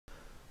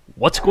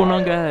What's going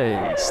on,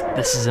 guys?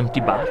 This is Empty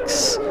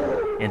Box,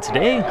 and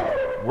today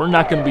we're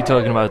not going to be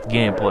talking about the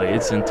gameplay.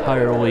 It's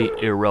entirely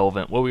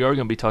irrelevant. What we are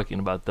going to be talking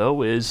about,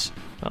 though, is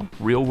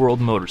real-world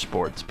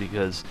motorsports,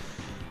 because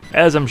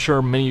as I'm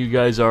sure many of you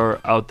guys are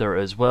out there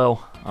as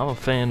well, I'm a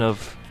fan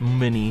of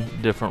many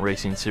different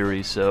racing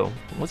series, so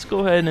let's go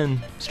ahead and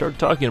start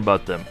talking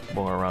about them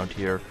more around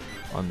here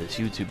on this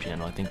YouTube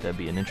channel. I think that'd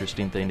be an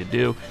interesting thing to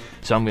do,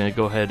 so I'm going to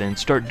go ahead and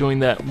start doing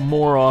that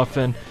more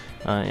often.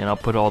 And I'll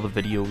put all the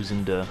videos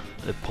into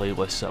the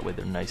playlist, that way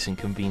they're nice and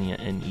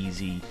convenient and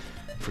easy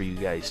for you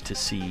guys to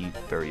see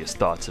various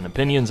thoughts and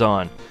opinions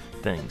on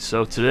things.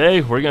 So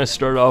today we're going to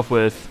start off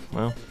with,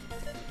 well,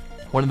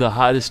 one of the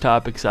hottest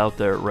topics out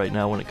there right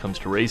now when it comes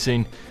to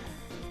racing,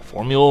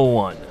 Formula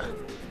 1.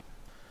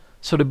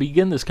 So to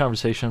begin this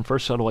conversation,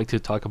 first I'd like to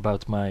talk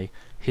about my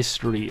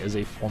history as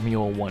a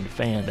Formula 1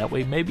 fan. That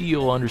way maybe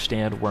you'll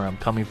understand where I'm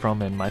coming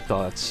from and my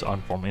thoughts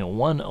on Formula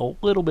 1 a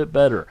little bit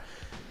better.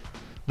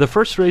 The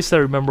first race that I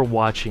remember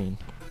watching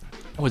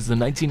was the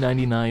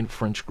 1999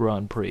 French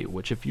Grand Prix,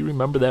 which, if you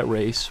remember that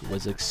race,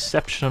 was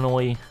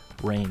exceptionally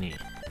rainy.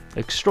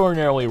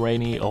 Extraordinarily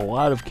rainy, a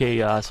lot of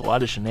chaos, a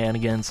lot of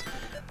shenanigans,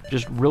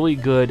 just really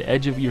good,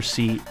 edge of your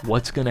seat,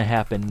 what's going to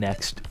happen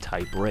next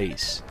type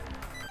race.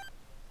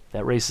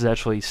 That race is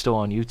actually still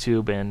on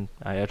YouTube, and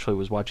I actually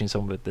was watching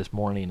some of it this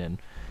morning, and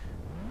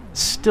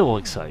still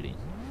exciting,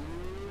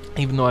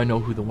 even though I know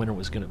who the winner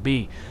was going to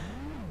be.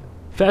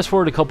 Fast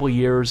forward a couple of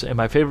years, and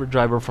my favorite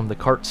driver from the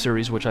kart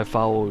series, which I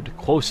followed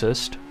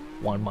closest,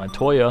 Juan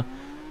Montoya,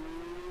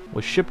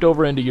 was shipped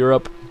over into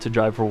Europe to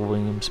drive for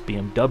Williams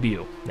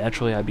BMW.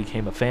 Naturally, I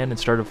became a fan and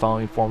started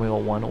following Formula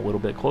 1 a little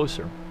bit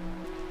closer.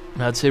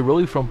 And I'd say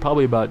really from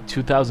probably about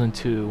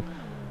 2002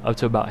 up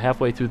to about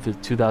halfway through the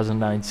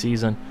 2009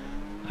 season,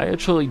 I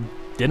actually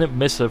didn't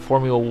miss a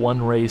Formula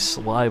 1 race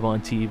live on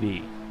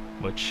TV,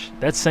 which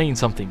that's saying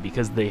something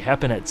because they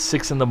happen at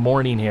 6 in the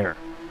morning here.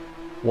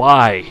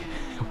 Why?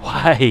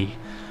 Why?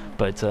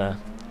 But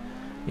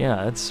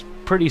yeah, that's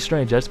pretty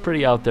strange. That's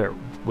pretty out there,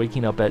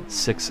 waking up at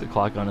 6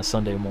 o'clock on a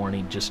Sunday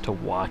morning just to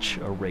watch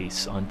a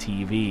race on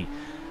TV.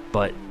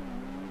 But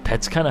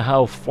that's kind of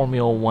how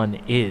Formula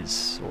 1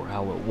 is, or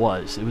how it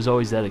was. It was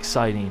always that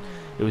exciting.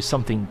 It was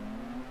something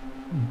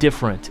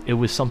different. It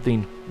was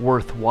something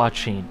worth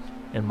watching,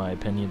 in my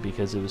opinion,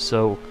 because it was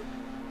so,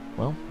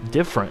 well,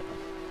 different.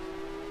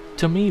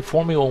 To me,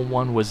 Formula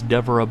 1 was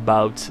never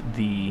about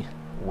the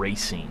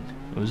racing.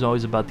 It was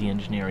always about the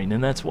engineering,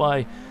 and that's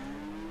why,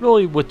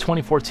 really, with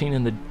 2014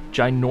 and the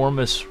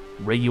ginormous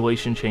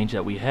regulation change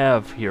that we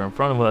have here in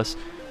front of us,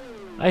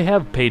 I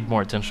have paid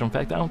more attention. In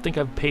fact, I don't think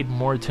I've paid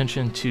more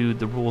attention to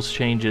the rules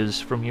changes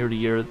from year to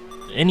year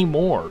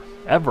anymore,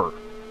 ever.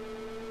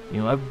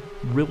 You know, I'm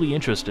really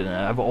interested in it.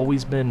 I've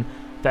always been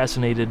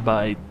fascinated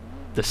by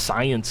the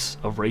science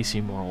of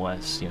racing, more or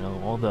less, you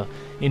know, all the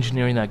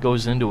engineering that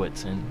goes into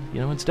it, and, you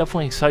know, it's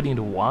definitely exciting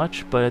to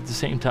watch, but at the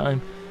same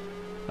time,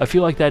 I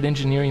feel like that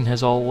engineering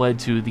has all led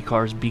to the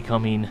cars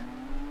becoming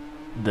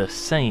the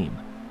same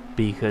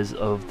because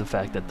of the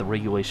fact that the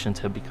regulations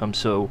have become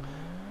so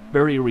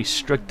very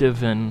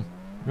restrictive and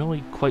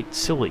really quite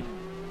silly.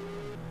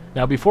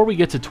 Now, before we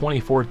get to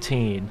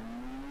 2014,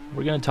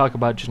 we're going to talk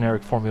about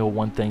generic Formula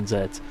 1 things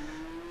that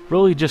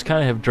really just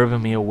kind of have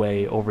driven me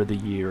away over the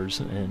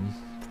years and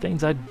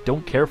things I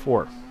don't care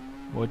for,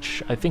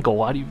 which I think a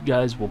lot of you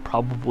guys will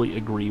probably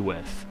agree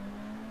with.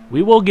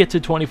 We will get to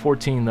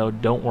 2014, though,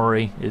 don't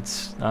worry.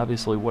 It's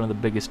obviously one of the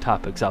biggest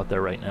topics out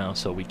there right now,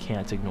 so we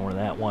can't ignore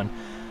that one.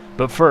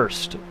 But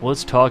first,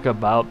 let's talk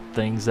about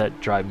things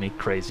that drive me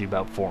crazy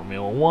about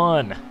Formula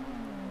 1.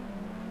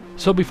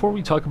 So before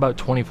we talk about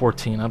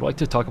 2014, I'd like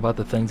to talk about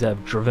the things that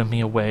have driven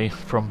me away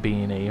from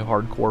being a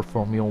hardcore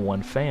Formula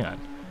 1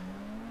 fan.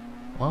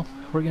 Well,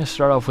 we're going to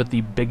start off with the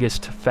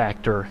biggest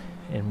factor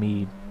in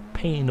me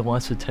paying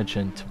less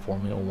attention to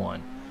Formula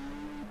 1.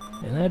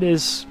 And that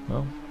is,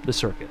 well, the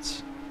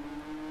circuits.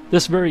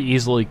 This very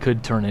easily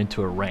could turn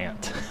into a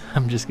rant.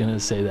 I'm just going to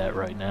say that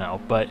right now.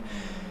 But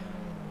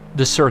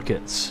the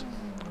circuits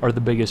are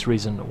the biggest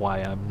reason why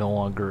I'm no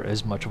longer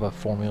as much of a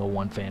Formula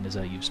 1 fan as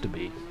I used to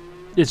be.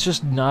 It's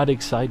just not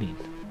exciting.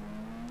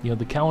 You know,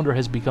 the calendar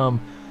has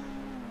become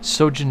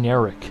so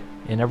generic,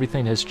 and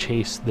everything has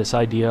chased this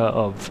idea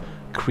of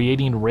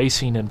creating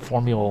racing in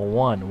Formula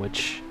 1,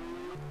 which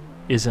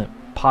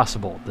isn't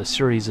possible. The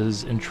series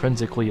is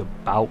intrinsically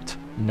about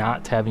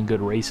not having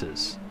good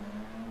races.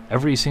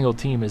 Every single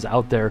team is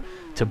out there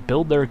to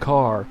build their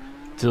car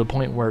to the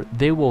point where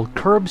they will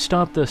curb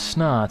stomp the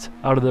snot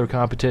out of their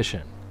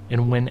competition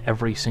and win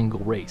every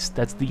single race.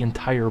 That's the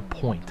entire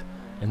point.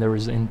 And there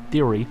is, in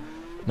theory,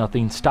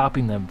 nothing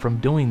stopping them from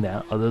doing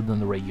that other than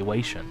the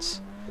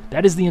regulations.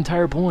 That is the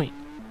entire point.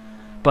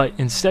 But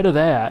instead of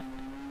that,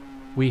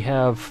 we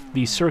have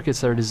these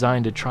circuits that are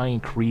designed to try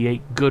and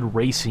create good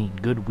racing,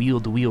 good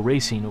wheel-to-wheel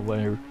racing,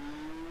 where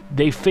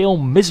they fail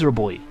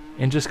miserably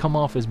and just come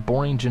off as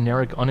boring,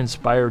 generic,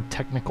 uninspired,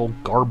 technical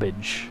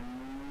garbage.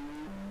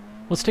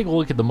 Let's take a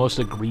look at the most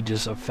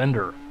egregious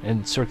offender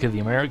in Circuit of the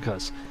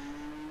Americas.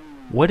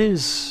 What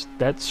is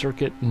that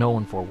circuit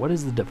known for? What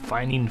is the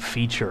defining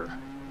feature?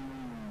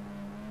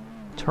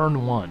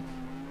 Turn 1.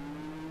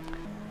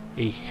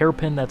 A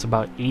hairpin that's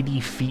about 80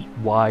 feet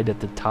wide at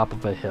the top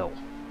of a hill.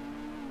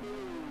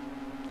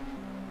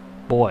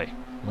 Boy,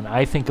 when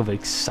I think of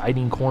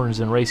exciting corners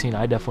in racing,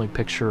 I definitely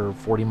picture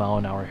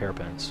 40-mile-an-hour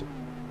hairpins.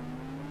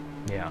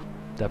 Yeah,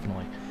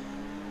 definitely.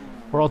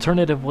 Or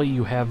alternatively,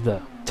 you have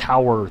the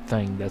tower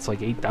thing that's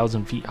like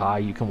 8,000 feet high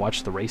you can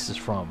watch the races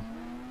from.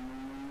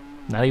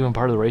 Not even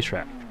part of the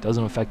racetrack.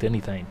 Doesn't affect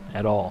anything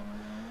at all.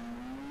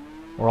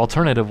 Or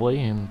alternatively,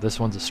 and this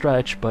one's a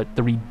stretch, but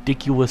the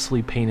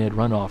ridiculously painted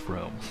runoff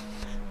room.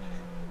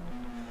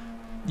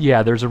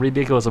 Yeah, there's a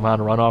ridiculous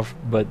amount of runoff,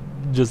 but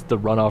just the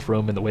runoff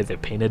room and the way they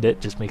painted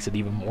it just makes it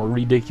even more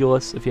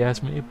ridiculous, if you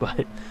ask me.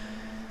 But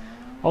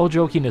all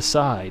joking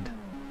aside,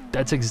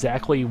 that's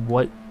exactly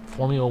what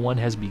Formula One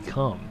has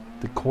become.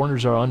 The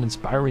corners are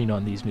uninspiring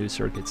on these new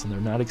circuits, and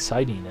they're not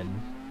exciting,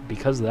 and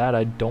because of that,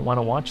 I don't want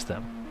to watch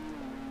them.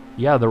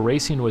 Yeah, the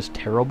racing was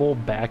terrible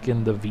back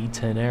in the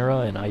V10 era,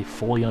 and I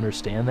fully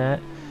understand that.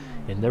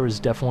 And there was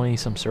definitely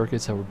some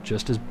circuits that were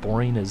just as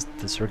boring as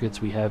the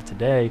circuits we have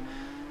today.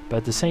 But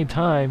at the same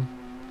time,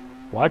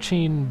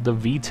 watching the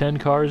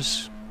V10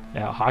 cars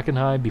at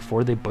Hockenheim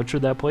before they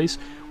butchered that place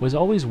was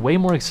always way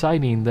more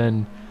exciting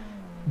than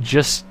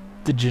just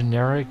the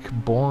generic,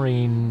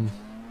 boring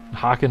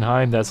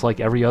Hockenheim that's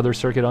like every other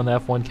circuit on the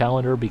F1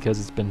 calendar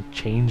because it's been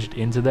changed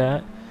into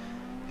that.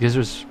 Because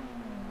there's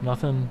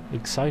nothing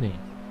exciting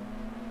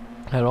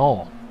at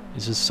all.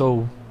 It's just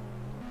so,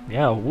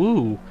 yeah,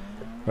 woo.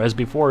 Whereas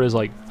before it was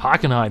like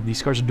Hockenheim,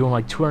 these cars are doing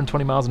like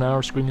 220 miles an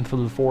hour, screaming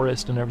through the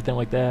forest and everything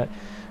like that.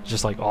 It's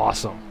just like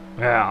awesome.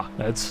 Yeah,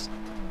 that's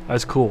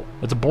cool.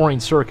 It's a boring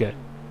circuit,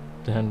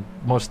 and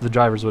most of the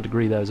drivers would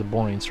agree that was a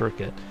boring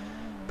circuit.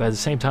 But at the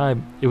same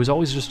time, it was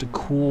always just a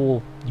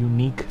cool,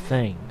 unique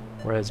thing.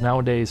 Whereas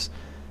nowadays,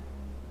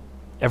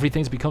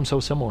 everything's become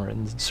so similar,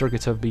 and the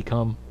circuits have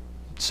become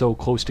so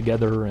close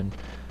together, and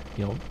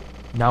you know,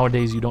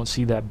 nowadays you don't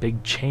see that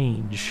big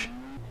change,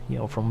 you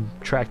know, from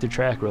track to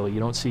track. Really, you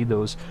don't see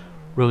those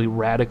really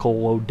radical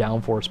low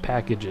downforce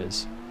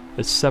packages,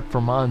 except for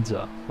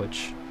Monza,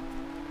 which,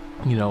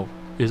 you know,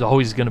 is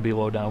always going to be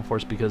low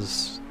downforce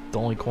because the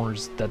only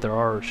corners that there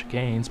are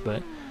chicanes.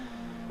 But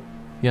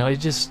you know,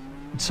 it's just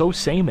so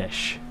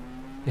same-ish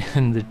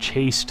in the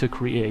chase to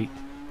create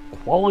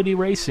quality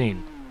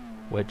racing,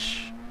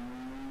 which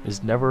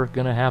is never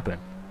going to happen.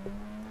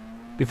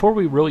 Before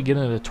we really get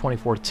into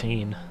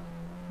 2014,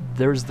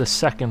 there's the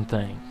second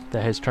thing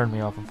that has turned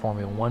me off of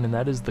Formula One, and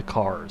that is the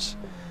cars.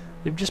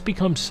 They've just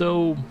become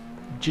so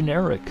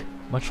generic,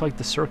 much like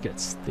the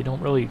circuits. They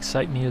don't really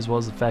excite me, as well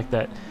as the fact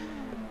that,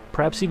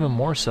 perhaps even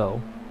more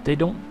so, they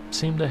don't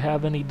seem to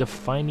have any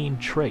defining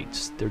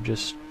traits. They're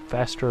just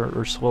faster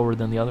or slower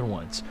than the other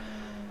ones.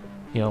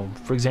 You know,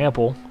 for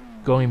example,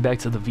 going back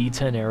to the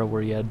V10 era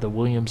where you had the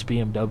Williams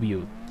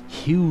BMW,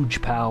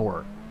 huge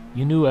power.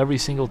 You knew every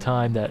single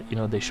time that, you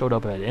know, they showed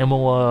up at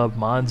Imola,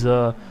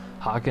 Monza,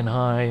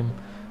 Hockenheim,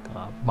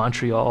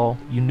 Montreal,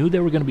 you knew they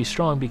were going to be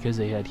strong because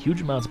they had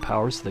huge amounts of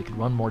power, so they could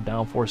run more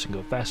downforce and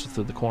go faster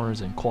through the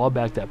corners and claw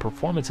back that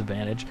performance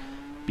advantage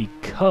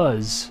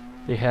because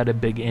they had a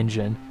big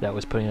engine that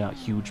was putting out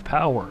huge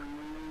power.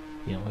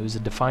 You know, it was a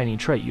defining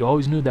trait. You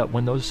always knew that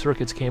when those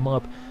circuits came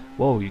up,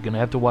 whoa, you're going to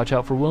have to watch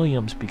out for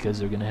Williams because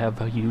they're going to have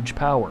a huge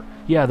power.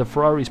 Yeah, the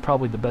Ferrari's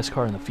probably the best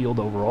car in the field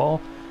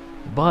overall,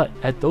 but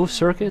at those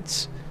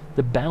circuits,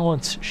 the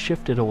balance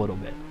shifted a little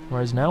bit.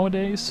 Whereas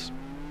nowadays,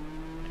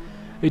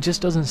 it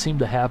just doesn't seem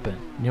to happen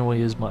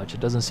nearly as much.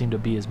 It doesn't seem to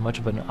be as much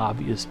of an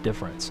obvious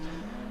difference.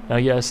 Now,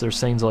 yes, there's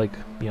things like,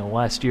 you know,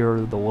 last year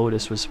the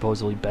Lotus was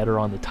supposedly better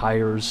on the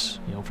tires,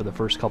 you know, for the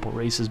first couple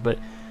races, but,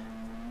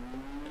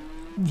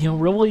 you know,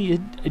 really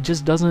it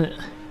just doesn't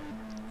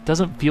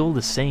feel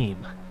the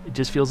same. It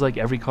just feels like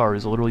every car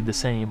is literally the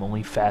same,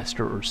 only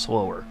faster or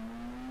slower.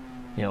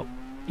 You know,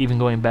 even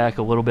going back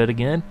a little bit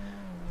again,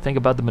 think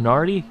about the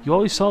Minardi. You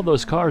always saw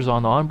those cars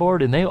on the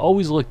onboard, and they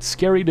always looked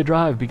scary to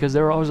drive because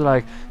they were always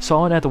like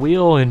sawing at the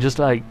wheel and just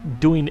like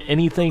doing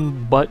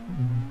anything but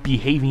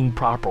behaving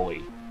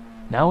properly.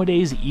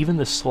 Nowadays, even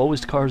the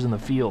slowest cars in the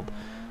field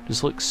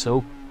just look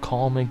so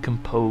calm and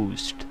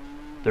composed.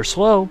 They're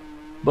slow,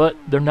 but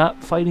they're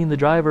not fighting the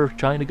driver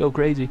trying to go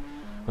crazy.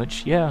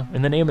 Which, yeah,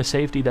 in the name of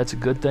safety, that's a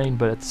good thing,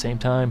 but at the same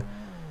time,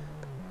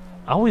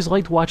 I always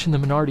liked watching the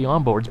Minardi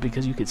onboards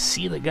because you could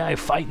see the guy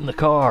fighting the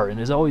car, and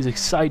it's always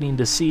exciting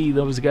to see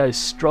those guys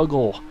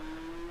struggle,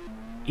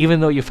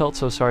 even though you felt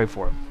so sorry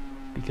for him.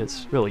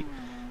 Because, really,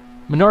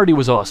 Minardi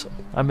was awesome.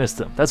 I missed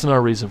them. That's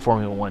another reason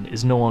Formula One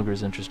is no longer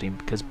as interesting,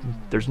 because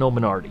there's no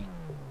Minardi.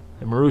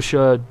 And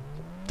Marussia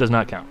does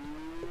not count.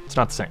 It's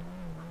not the same.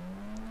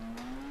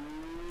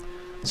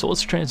 So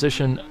let's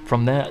transition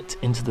from that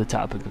into the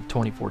topic of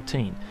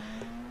 2014.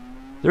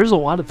 There's a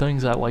lot of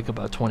things I like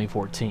about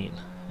 2014,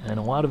 and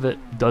a lot of it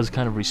does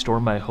kind of restore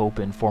my hope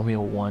in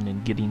Formula One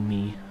and getting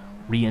me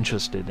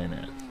reinterested in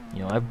it. You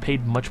know, I've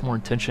paid much more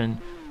attention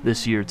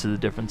this year to the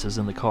differences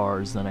in the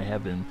cars than I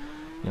have in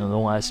the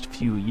last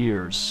few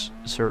years,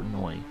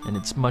 certainly. And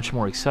it's much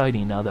more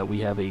exciting now that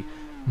we have a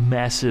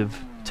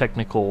massive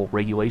technical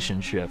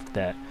regulation shift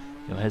that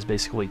has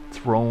basically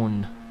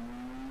thrown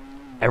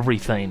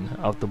everything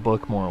out the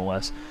book, more or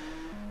less.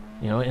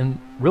 And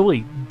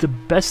really the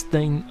best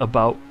thing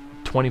about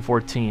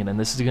 2014, and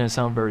this is going to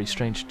sound very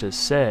strange to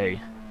say,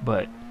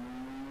 but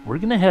we're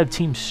going to have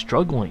teams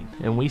struggling,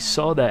 and we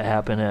saw that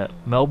happen at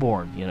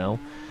Melbourne.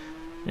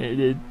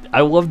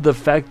 I love the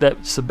fact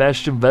that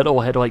Sebastian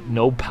Vettel had like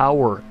no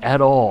power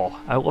at all.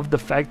 I love the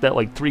fact that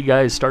like 3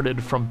 guys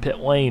started from pit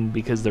lane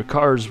because their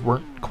cars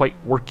weren't quite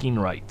working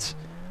right.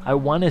 I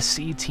want to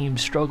see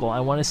teams struggle. I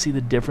want to see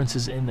the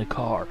differences in the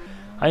car.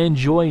 I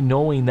enjoy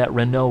knowing that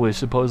Renault is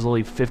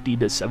supposedly 50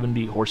 to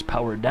 70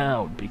 horsepower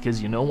down,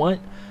 because you know what?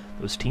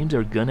 Those teams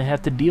are going to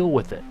have to deal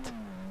with it.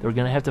 They're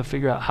going to have to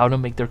figure out how to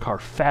make their car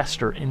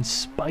faster in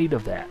spite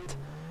of that.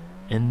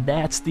 And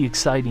that's the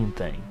exciting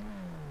thing.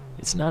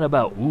 It's not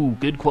about, ooh,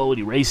 good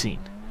quality racing.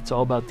 It's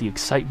all about the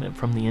excitement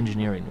from the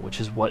engineering, which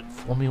is what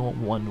Formula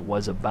 1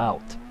 was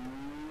about.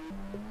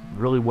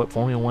 Really what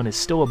Formula 1 is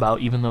still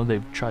about, even though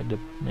they've tried to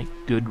make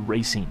good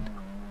racing.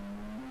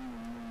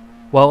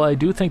 While I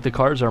do think the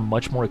cars are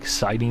much more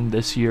exciting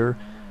this year,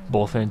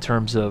 both in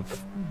terms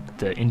of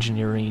the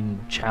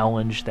engineering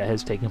challenge that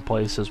has taken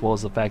place, as well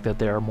as the fact that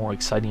they are more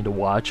exciting to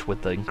watch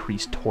with the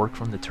increased torque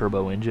from the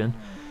turbo engine,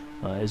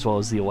 as well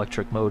as the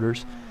electric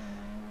motors.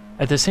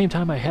 At the same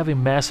time, I have a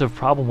massive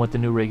problem with the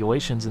new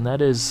regulations, and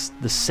that is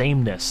the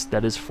sameness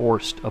that is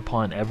forced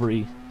upon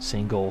every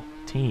single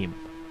team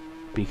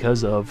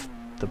because of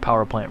the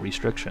power plant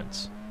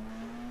restrictions.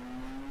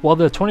 While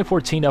the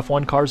 2014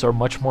 F1 cars are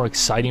much more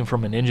exciting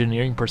from an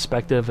engineering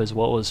perspective as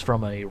well as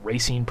from a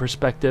racing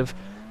perspective,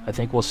 I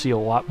think we'll see a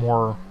lot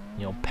more,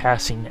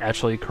 passing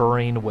actually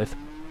occurring with,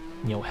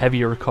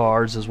 heavier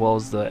cars as well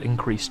as the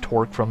increased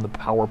torque from the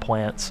power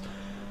plants.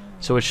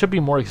 So it should be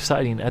more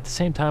exciting. At the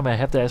same time, I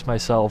have to ask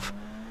myself,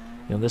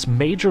 this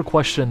major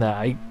question that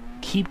I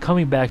keep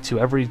coming back to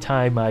every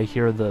time I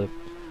hear the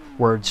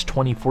words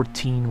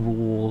 2014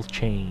 rule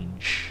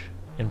change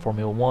in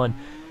Formula 1.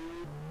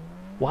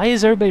 Why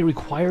is everybody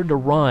required to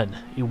run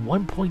a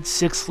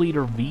 1.6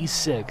 liter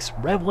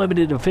V6 rev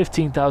limited to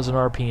 15,000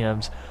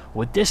 RPMs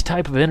with this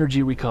type of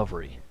energy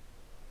recovery?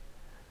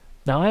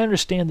 Now I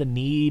understand the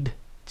need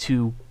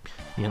to,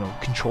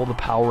 control the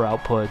power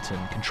output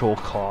and control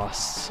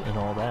costs and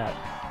all that,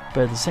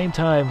 but at the same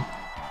time,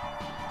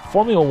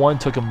 Formula 1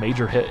 took a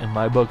major hit in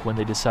my book when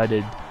they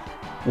decided,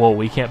 well,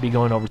 we can't be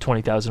going over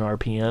 20,000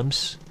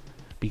 RPMs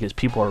because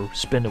people are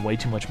spending way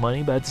too much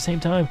money. But at the same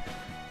time,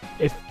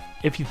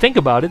 if you think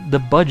about it, the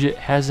budget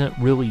hasn't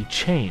really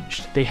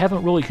changed. They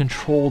haven't really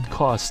controlled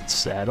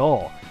costs at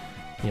all.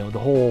 The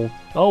whole,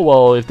 oh,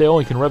 well, if they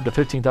only can rev to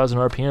 15,000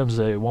 RPMs,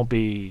 they won't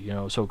be,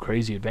 so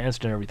crazy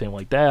advanced and everything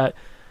like that.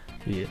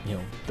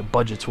 The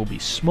budgets will be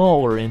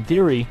smaller in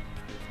theory.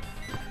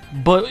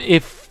 But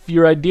if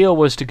your idea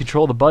was to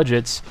control the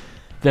budgets,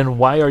 then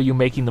why are you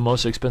making the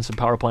most expensive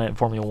power plant in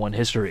Formula 1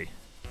 history?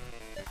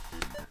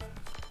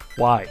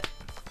 Why?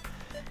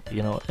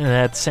 And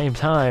at the same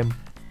time,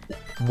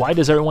 why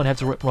does everyone have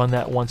to run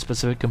that one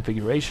specific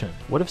configuration?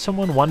 What if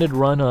someone wanted to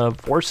run a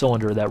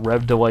 4-cylinder that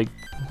revved to like,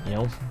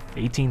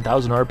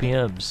 18,000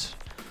 RPMs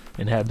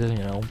and had,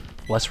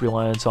 less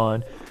reliance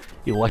on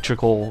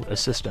electrical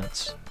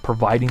assistance,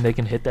 providing they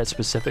can hit that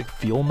specific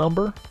fuel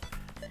number?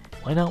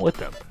 Why not with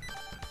them?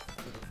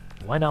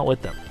 Why not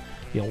with them?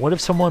 What if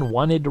someone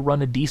wanted to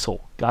run a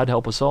diesel? God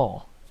help us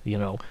all.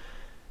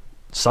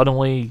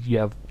 Suddenly you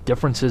have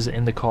differences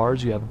in the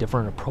cars, you have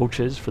different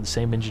approaches for the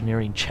same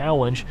engineering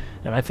challenge,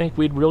 and I think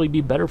we'd really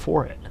be better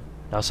for it.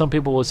 Now some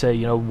people will say,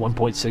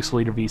 1.6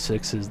 liter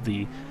V6 is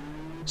the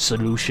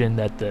solution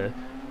that the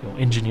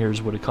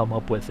engineers would have come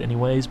up with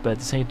anyways, but at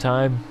the same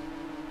time,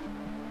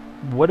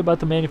 what about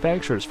the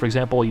manufacturers? For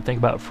example, you think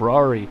about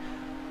Ferrari,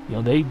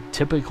 they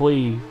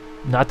typically,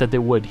 not that they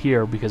would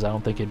here because I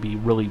don't think it'd be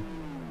really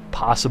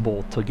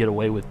possible to get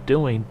away with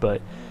doing,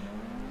 but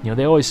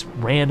they always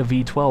ran a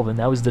V12, and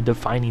that was the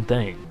defining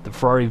thing. The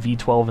Ferrari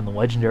V12 and the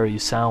legendary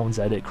sounds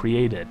that it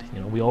created.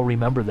 We all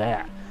remember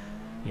that.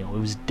 It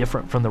was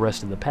different from the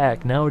rest of the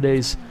pack.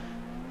 Nowadays,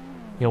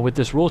 with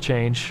this rule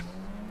change,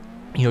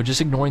 just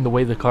ignoring the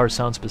way the cars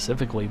sound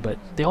specifically, but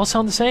they all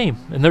sound the same,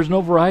 and there's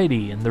no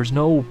variety, and there's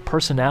no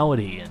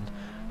personality, and,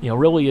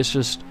 really it's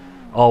just,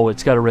 oh,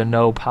 it's got a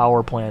Renault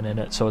power plant in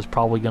it, so it's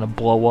probably going to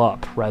blow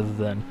up, rather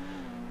than,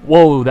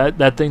 whoa,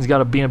 that thing's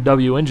got a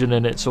BMW engine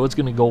in it, so it's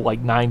going to go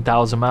like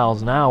 9,000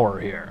 miles an hour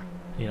here.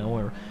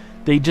 Or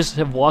they just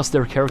have lost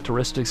their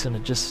characteristics, and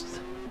it just,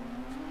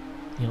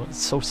 it's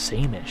so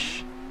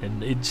sameish,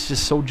 and it's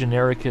just so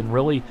generic, and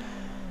really,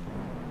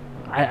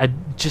 I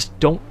just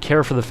don't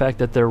care for the fact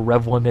that they're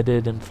rev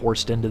limited and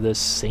forced into this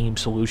same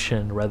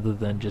solution rather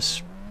than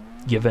just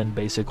given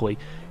basically,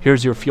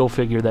 here's your fuel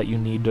figure that you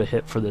need to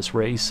hit for this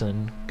race,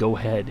 and go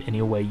ahead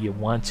any way you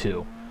want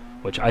to.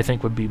 Which I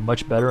think would be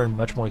much better and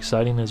much more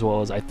exciting, as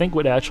well as I think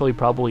would actually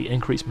probably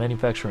increase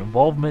manufacturer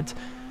involvement,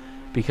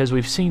 because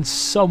we've seen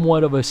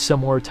somewhat of a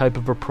similar type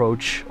of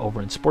approach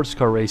over in sports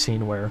car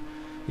racing where,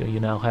 You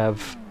now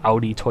have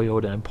Audi,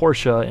 Toyota, and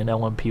Porsche and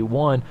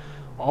LMP1,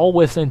 all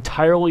with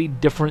entirely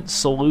different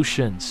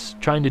solutions,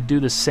 trying to do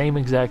the same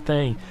exact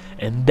thing,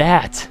 and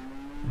that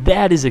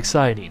is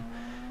exciting.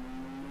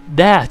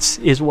 That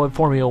is what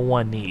Formula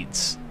One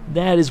needs.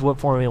 That is what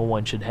Formula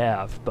One should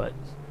have, but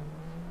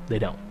they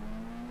don't.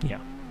 Yeah.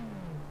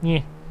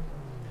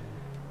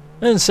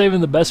 And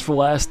saving the best for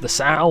last, the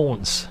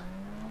sounds.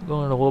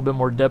 Going in a little bit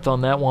more depth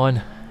on that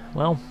one.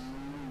 Well,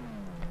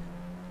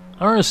 I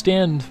don't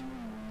understand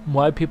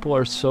why people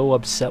are so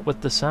upset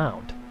with the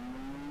sound.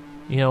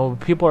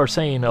 People are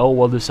saying, oh,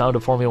 well, the sound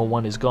of Formula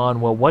One is gone.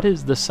 Well, what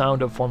is the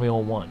sound of Formula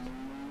One?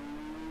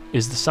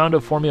 Is the sound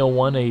of Formula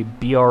One a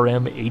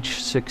BRM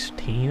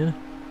H16?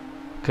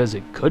 Because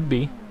it could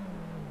be.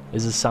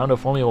 Is the sound of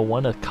Formula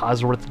One a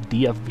Cosworth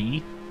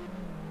DFV?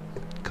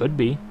 Could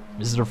be.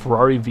 Is it a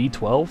Ferrari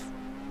V12?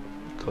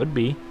 Could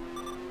be.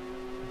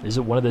 Is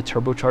it one of the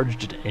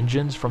turbocharged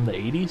engines from the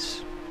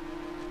 80s?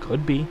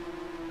 Could be.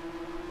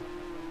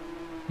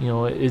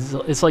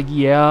 It's like,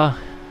 yeah,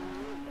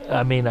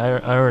 I mean, I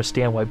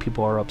understand why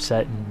people are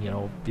upset,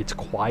 and, it's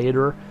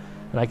quieter,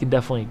 and I can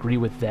definitely agree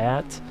with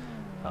that.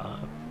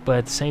 But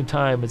at the same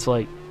time, it's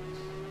like,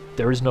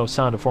 there is no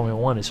sound of Formula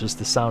One, it's just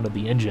the sound of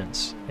the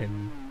engines,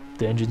 and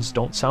the engines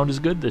don't sound as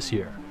good this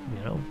year,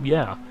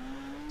 yeah,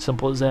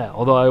 simple as that.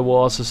 Although I will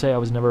also say I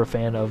was never a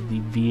fan of the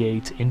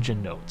V8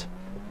 engine note.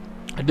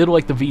 I did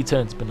like the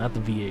V10s, but not the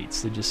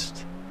V8s. They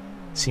just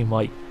seem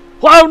like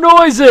loud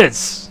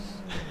noises,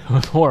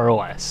 more or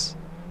less.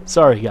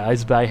 Sorry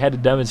guys, but I had to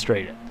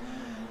demonstrate it.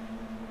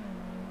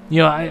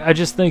 I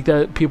just think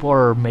that people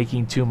are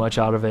making too much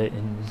out of it,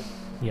 and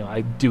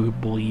I do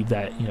believe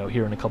that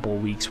here in a couple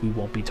of weeks we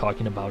won't be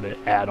talking about it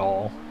at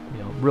all.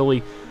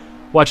 Really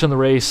watching the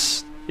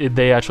race,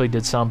 they actually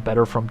did sound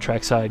better from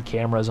trackside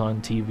cameras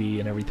on TV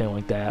and everything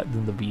like that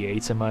than the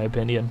V8s, in my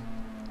opinion.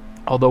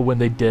 Although when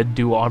they did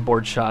do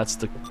onboard shots,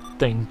 the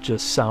thing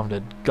just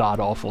sounded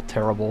god-awful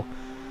terrible.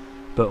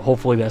 But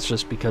hopefully that's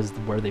just because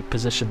of where they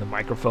position the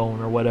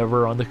microphone or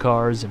whatever on the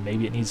cars, and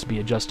maybe it needs to be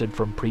adjusted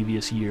from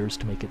previous years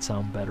to make it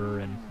sound better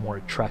and more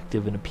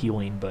attractive and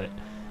appealing. But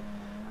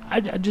I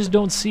just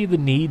don't see the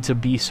need to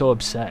be so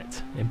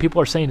upset. And people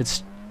are saying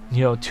it's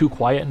too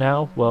quiet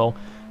now. Well,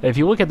 if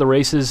you look at the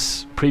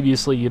races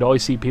previously, you'd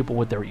always see people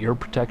with their ear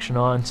protection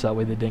on, so that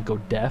way they didn't go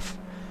deaf.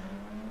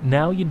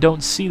 Now you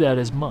don't see that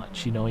as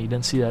much. You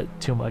didn't see that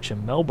too much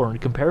in Melbourne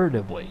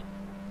comparatively.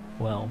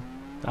 Well,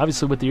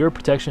 obviously with the ear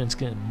protection, it's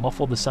going to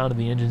muffle the sound of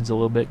the engines a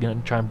little bit,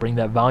 going to try and bring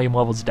that volume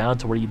levels down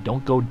to where you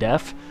don't go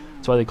deaf.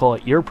 That's why they call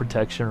it ear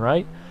protection,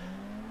 right?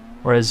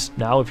 Whereas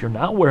now if you're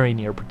not wearing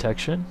ear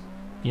protection,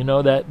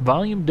 that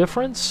volume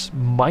difference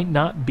might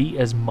not be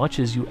as much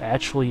as you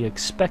actually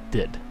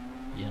expected.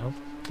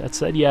 That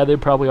said, yeah, they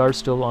probably are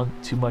still on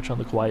too much on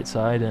the quiet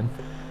side, and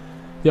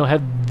they don't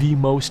have the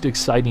most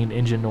exciting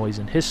engine noise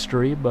in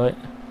history, but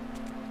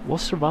we'll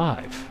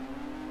survive.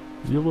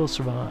 We will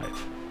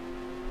survive.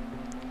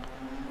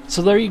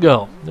 So there you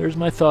go. There's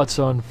my thoughts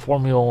on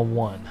Formula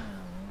One.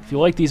 If you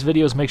like these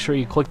videos, make sure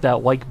you click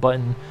that like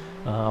button.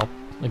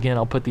 Again,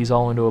 I'll put these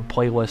all into a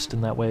playlist,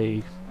 and that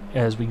way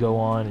as we go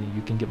on,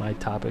 you can get my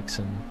topics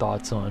and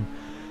thoughts on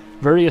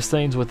various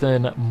things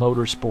within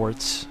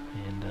motorsports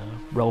and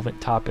relevant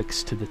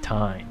topics to the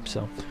time.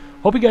 So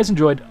hope you guys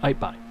enjoyed.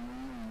 Bye.